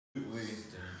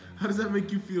How does that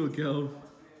make you feel, Kelv?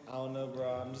 I don't know,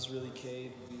 bro. I'm just really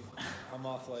caved. I'm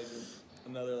off like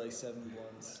another like 7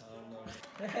 blunts. I don't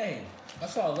know. Hey, I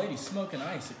saw a lady smoking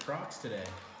ice at Crocs today.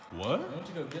 What? I went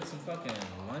to go get some fucking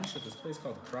lunch at this place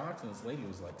called Crocs, and this lady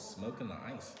was like smoking the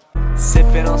ice.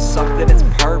 Sipping on something that's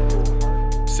purple.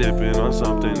 Sipping on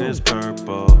something that's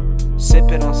purple.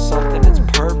 Sipping on something that's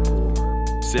purple.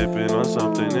 Sipping on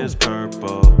something that's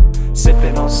purple.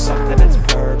 Sipping on something that's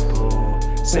purple.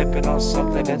 Sipping on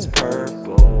something that's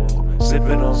purple.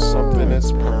 Sipping on something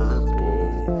that's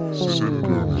purple.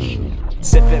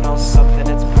 Sipping on something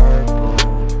that's purple.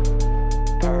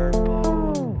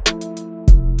 Purple.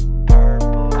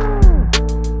 Purple.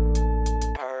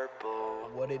 Purple.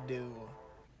 What it do?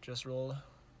 Just roll.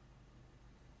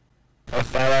 A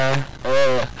fella.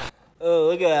 Oh,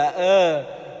 look at that.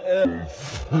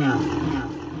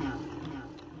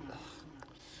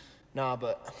 Nah,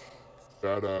 but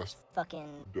Fat ass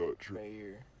fucking Dutch. right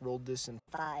here. Rolled this in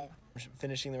 5. We're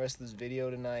finishing the rest of this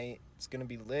video tonight. It's gonna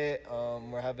be lit.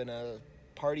 We're having a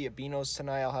party at Beano's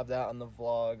tonight. I'll have that on the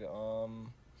vlog.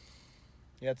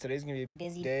 Yeah, today's gonna be a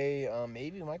Busy day.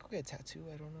 Maybe we might go get a tattoo.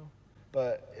 I don't know,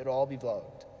 but it'll all be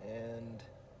vlogged, and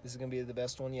this is gonna be the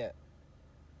best one yet.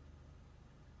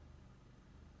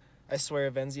 I swear,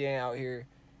 if Enzi ain't out here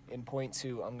in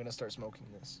 .2, I'm gonna start smoking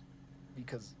this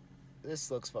because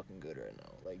this looks fucking good right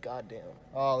now. Like, goddamn.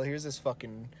 Oh, here's the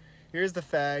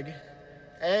fag.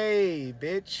 Hey,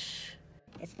 bitch.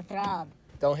 It's the throb.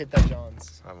 Don't hit that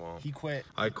Johns. I won't. He quit.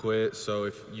 I quit, so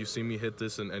if you see me hit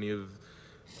this in any of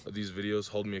these videos,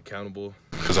 hold me accountable.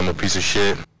 Because I'm a piece of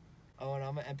shit. Oh, and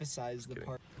I'm gonna emphasize the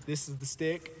part. This is the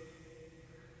stick.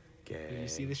 Gang. Did you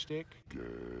see the stick?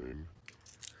 Gang.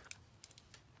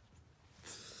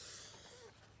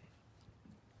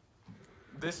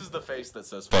 This is the face that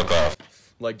says fuck off.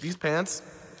 Like, these pants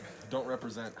don't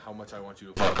represent how much I want you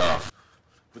to fuck off.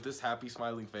 But this happy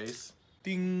smiling face,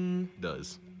 ding,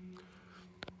 does.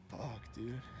 Fuck,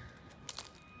 dude.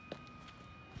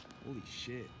 Holy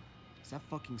shit. Is that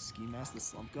fucking ski mask the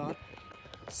slump god?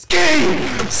 Ski!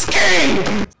 Ski!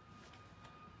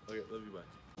 Okay, love you,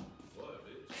 bye. What,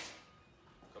 bitch?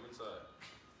 Come inside.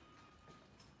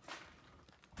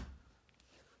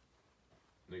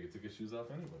 Nigga took his shoes off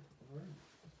anyway.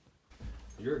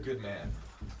 You're a good man.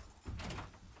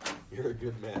 You're a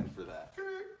good man for that.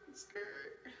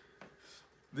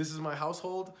 This is my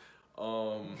household.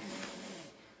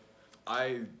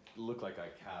 I look like I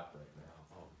cap right now.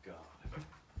 Oh god.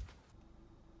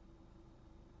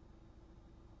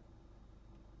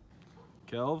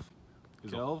 Kelv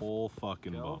is a whole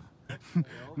fucking bum.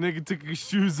 Nigga took his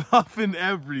shoes off and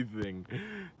everything.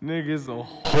 Nigga's a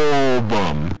whole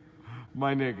bum.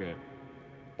 My nigga.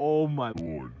 Oh my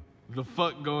lord. The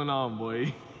fuck going on,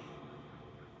 boy?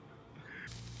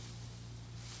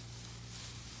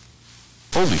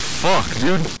 Holy fuck,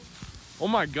 dude. Oh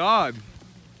my god.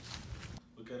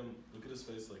 Look at him. Look at his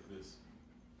face like this.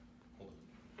 Hold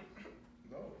on.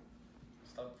 No.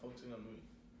 Stop focusing on me.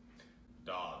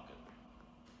 Dog.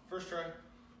 First try.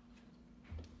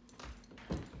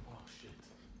 Oh shit.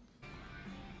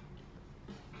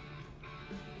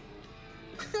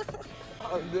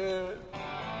 Oh, dude.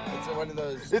 It's one of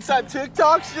those. It's that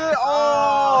TikTok shit?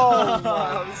 Oh!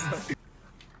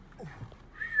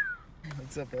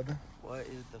 What's up, brother? What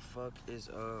is the fuck is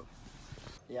up?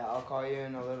 Yeah, I'll call you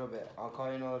in a little bit.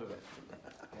 Okay.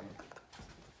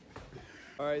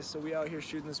 Alright, so we out here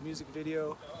shooting this music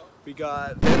video. We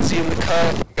got Enzi in the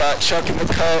cut, got Chuck in the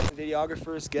cut.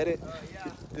 Videographers, get it?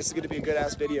 This is gonna be a good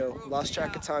ass video. Lost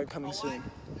track of time, coming soon.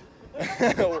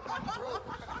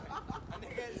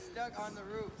 On the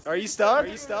roof. Are you stuck?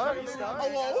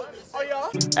 Hello? Oh yeah?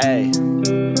 Hey.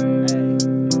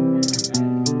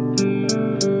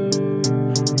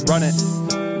 Run it.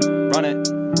 Run it.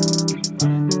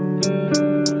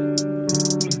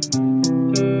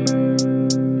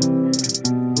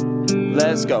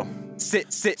 Let's go.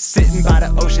 Sitting by the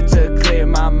ocean to clear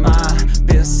my mind.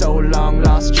 Been so long,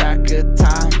 lost track of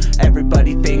time.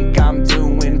 Everybody think I'm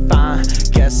doing fine.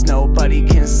 Guess nobody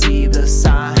can see the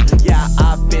sign. Yeah,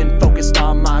 I've been focused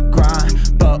on my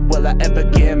grind, but will I ever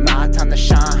get my time to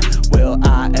shine? Will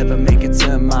I ever make it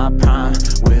to my prime?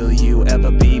 Will you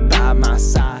ever be by my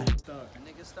side? A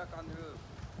nigga stuck on the roof.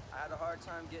 I had a hard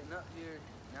time getting up here.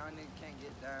 Now a nigga can't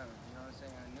get down. You know what I'm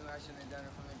saying? I knew I shouldn't have done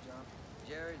it from the jump.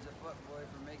 Jared's a fuckboy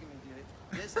for making me do it.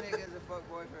 This nigga is a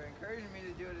fuckboy for encouraging me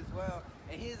to do it as well.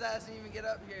 And his ass didn't even get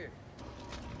up here.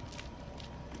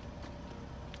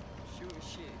 Shooting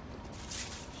shit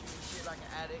like an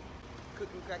addict.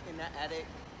 Cooking crack in that attic.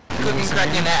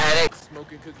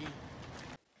 Smoking cookie.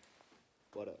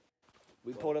 What up?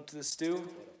 We pulled up to the stew.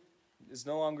 is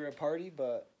no longer a party,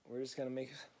 but we're just gonna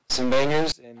make some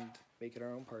bangers and make it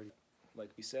our own party. Like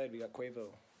we said, we got Quavo,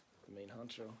 the main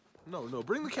honcho. No,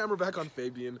 bring the camera back on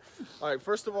Fabian. All right,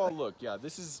 first of all, look, yeah,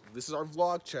 this is our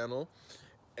vlog channel,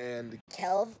 and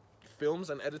Kelv films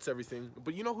and edits everything.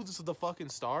 But you know who this is the fucking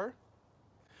star?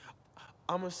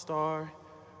 I'm a star.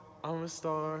 I'm a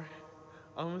star.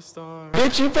 I'm a star.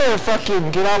 Bitch, you better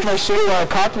fucking get off my shit or I'll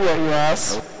copyright your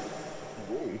ass.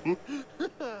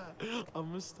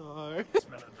 I'm a star.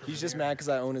 He's just mad because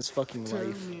I own his fucking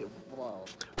life. Wow.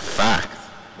 Fact.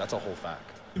 That's a whole fact.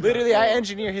 Literally, I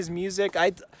engineer his music.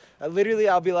 Literally,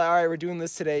 I'll be like, all right, we're doing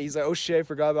this today. He's like, oh shit, I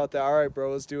forgot about that. All right,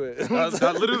 bro, let's do it.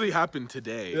 That literally happened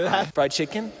today. Fried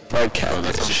chicken? Fried cow.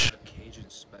 Cajun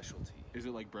specialty. Is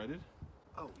it like breaded?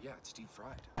 Oh, yeah, it's deep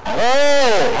fried.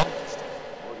 Oh!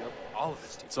 All of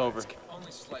it's deep It's over.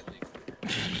 Only slightly.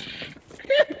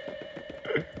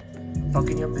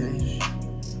 Fucking your bitch,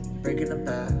 breaking the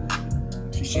back.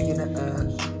 She shaking her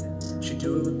ass, she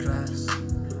do it with class.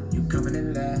 You coming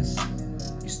in last,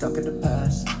 you stuck in the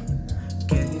past.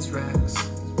 Getting these racks,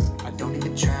 I don't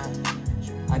even trap.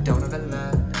 I don't ever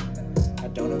lie, I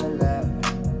don't ever lie.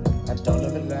 I don't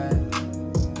ever lie,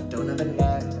 I don't ever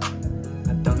lie.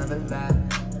 I don't ever lie,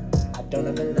 I don't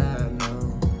ever lie, no.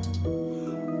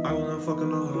 I was not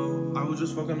fucking a hoe, I was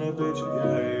just fucking a bitch,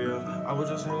 yeah. I was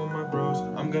just hanging with my bros,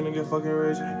 I'm gonna get fucking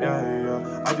rich,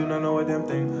 yeah. I do not know a damn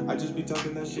thing, I just be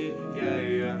talking that shit,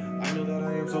 yeah. I know that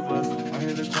I am so blessed, I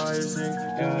hear the choir sing,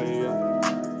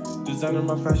 yeah. Designer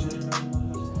my fashion.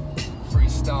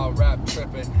 Freestyle rap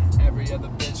tripping, every other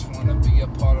bitch wanna be a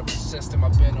part of the system.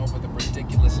 I've been over the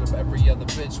ridiculous of every other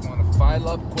bitch wanna file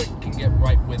up quick and get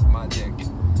right with my dick.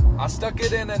 I stuck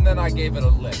it in and then I gave it a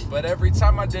lick, but every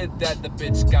time I did that, the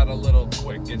bitch got a little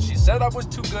quick, and she said I was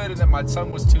too good and that my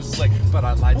tongue was too slick, but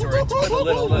I lied to her and put a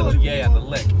little yeah on the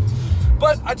lick.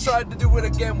 But I tried to do it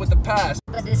again with the pass.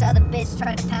 But this other bitch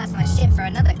tried to pass my shit for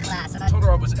another class, and I told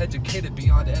her I was educated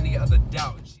beyond any other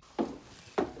doubt.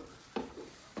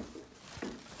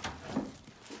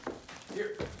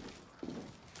 Here.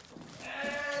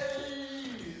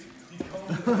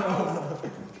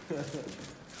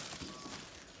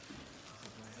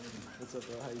 What's up,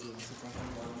 bro? How you doing?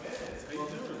 How you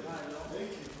doing?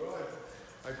 Thank you, bro.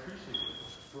 I appreciate it,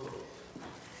 bro.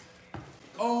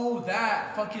 Oh,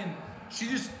 that fucking... She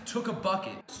just took a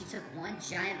bucket. She took one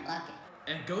giant bucket.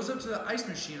 And goes up to the ice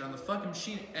machine on the fucking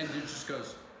machine and it just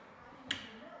goes...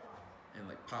 And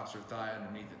like pops her thigh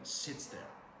underneath and sits there.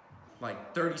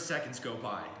 Like 30 seconds go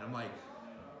by. And I'm like...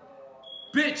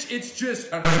 Bitch, it's just...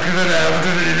 for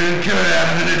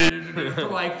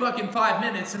like fucking 5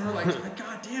 minutes, and we're like,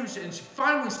 god damn shit, and she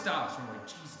finally stops, and we're like,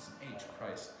 Jesus H.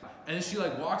 Christ. And then she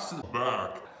like walks to the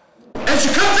back, and she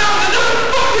comes out with another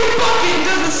fucking bucket and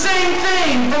does the same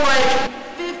thing for like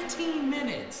 15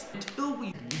 minutes until we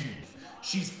leave.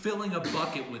 She's filling a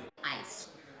bucket with Ice.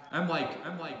 I'm like,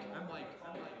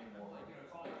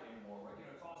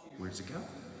 where's it go?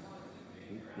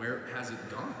 Where has it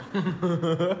gone?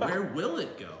 Where will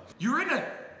it go? You're in a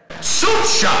soup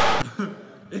shop!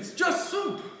 It's just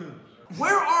soup!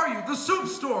 Where are you? The soup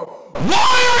store!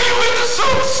 Why are you in the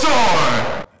soup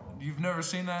store? You've never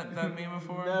seen that meme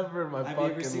before? Never in my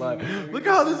fucking life. Look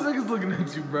how this nigga's looking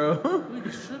at you, bro.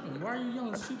 Nigga's tripping. Why are you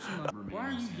yelling soup so much? Why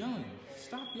are you yelling?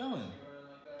 Stop yelling.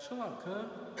 Chill out, cuz.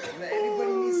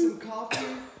 Anybody need some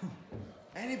coffee?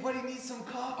 Anybody need some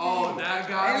coffee? Oh, that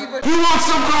guy? Anybody? Who wants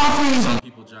some coffee? Some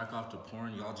people jack off to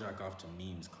porn, y'all jack off to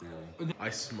memes, clearly. I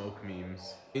smoke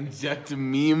memes. Inject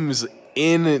memes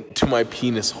into my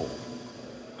penis hole.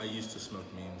 I used to smoke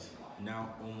memes.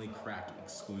 Now only crack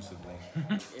exclusively.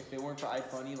 If it weren't for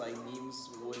iFunny, like memes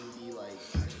wouldn't be like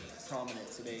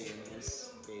prominent today in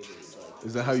this day and age. Like,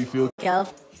 Is that how you feel?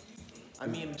 Kelv? I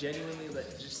mean, genuinely,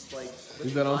 like, just like.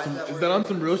 Is that on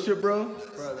some real shit, bro?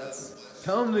 Bro, that's.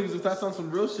 Tell them niggas if that's on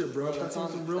some real shit, bro. If that's on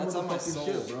some real motherfucking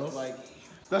shit, bro. Like,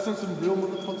 that's on some real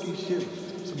motherfucking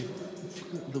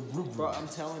shit. The real, bro, I'm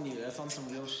telling you, that's on some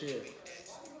real shit.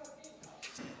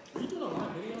 Are you doing a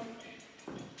live video?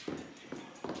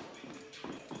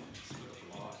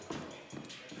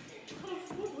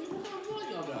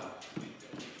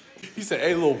 He said,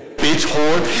 hey, little bitch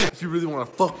whore, if you really want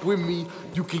to fuck with me,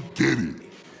 you can get it.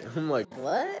 I'm like,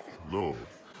 What? No.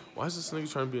 why is this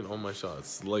nigga trying to be in all my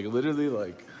shots? Like, literally,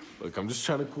 like, look, I'm just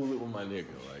trying to cool it with my nigga,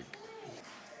 like.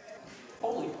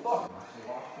 Holy fuck.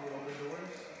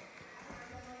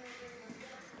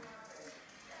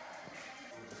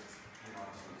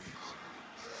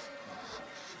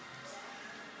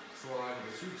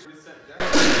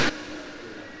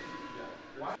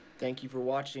 Thank you for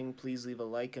watching. Please leave a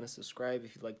like and a subscribe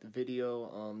if you liked the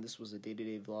video. This was a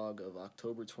day-to-day vlog of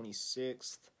October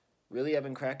 26th. Really, I've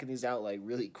been cracking these out like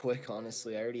really quick,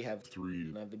 honestly. I already have 3.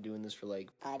 and I've been doing this for like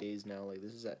 5 days now. Like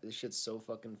this shit's so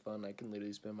fucking fun. I can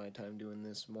literally spend my time doing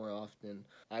this more often.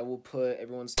 I will put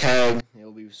everyone's tag.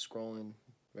 It'll be scrolling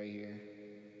right here.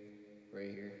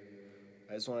 Right here.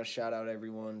 I just want to shout out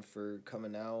everyone for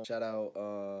coming out. Shout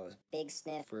out Big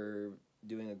Sniff for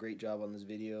doing a great job on this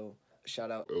video.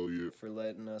 Shout out Elliot for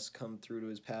letting us come through to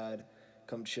his pad.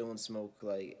 Come chill and smoke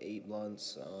like 8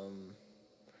 blunts.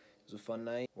 It was a fun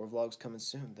night. More vlogs coming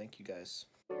soon. Thank you guys.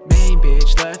 Main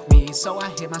bitch left me, so I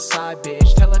hit my side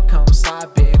bitch. Tell her come slide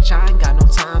bitch, I ain't got no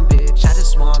time bitch. I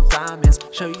just want diamonds,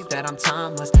 show you that I'm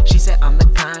timeless. She said I'm the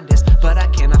kindest.